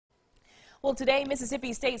Well, today,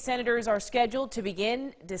 Mississippi state senators are scheduled to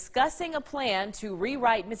begin discussing a plan to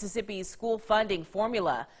rewrite Mississippi's school funding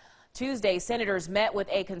formula. Tuesday, senators met with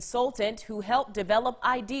a consultant who helped develop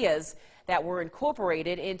ideas that were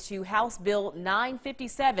incorporated into House Bill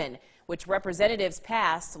 957, which representatives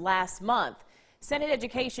passed last month. Senate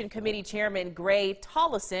Education Committee Chairman Gray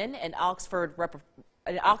Tollison, an Oxford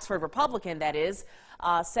Republican that is,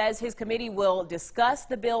 says his committee will discuss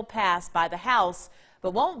the bill passed by the House,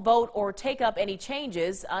 but won't vote or take up any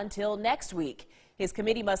changes until next week. His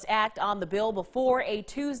committee must act on the bill before a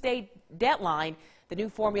Tuesday deadline. The new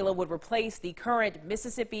formula would replace the current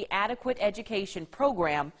Mississippi Adequate Education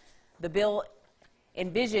Program. The bill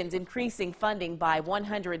envisions increasing funding by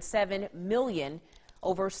 $107 million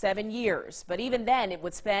over 7 years. But even then, it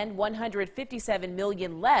would spend $157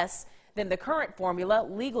 million less than the current formula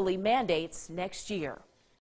legally mandates next year.